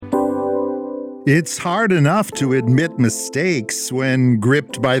It's hard enough to admit mistakes when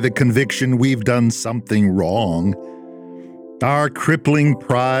gripped by the conviction we've done something wrong. Our crippling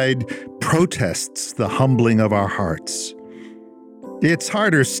pride protests the humbling of our hearts. It's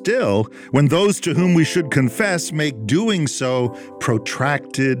harder still when those to whom we should confess make doing so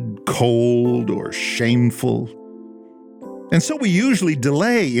protracted, cold, or shameful. And so we usually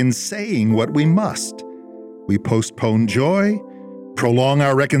delay in saying what we must. We postpone joy, prolong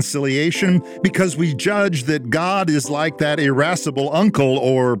our reconciliation, because we judge that God is like that irascible uncle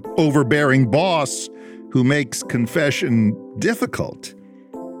or overbearing boss who makes confession difficult.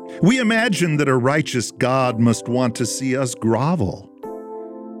 We imagine that a righteous God must want to see us grovel.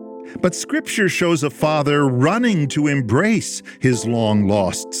 But Scripture shows a father running to embrace his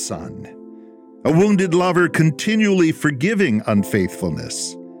long-lost son, a wounded lover continually forgiving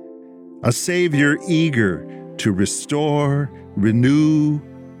unfaithfulness, a Savior eager to restore, renew,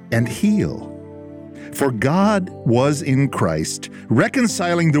 and heal. For God was in Christ,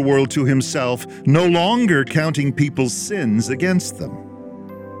 reconciling the world to himself, no longer counting people's sins against them.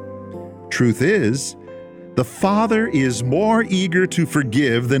 Truth is, the Father is more eager to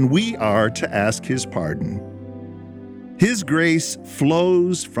forgive than we are to ask his pardon. His grace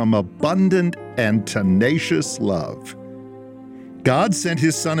flows from abundant and tenacious love. God sent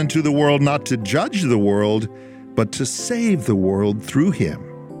his Son into the world not to judge the world, but to save the world through him.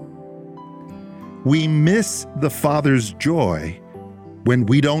 We miss the Father's joy when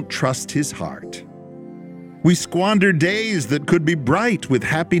we don't trust his heart. We squander days that could be bright with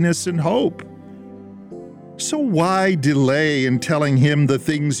happiness and hope. So why delay in telling him the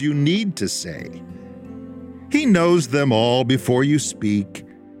things you need to say? He knows them all before you speak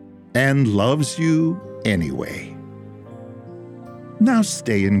and loves you anyway. Now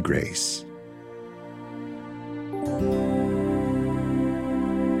stay in grace.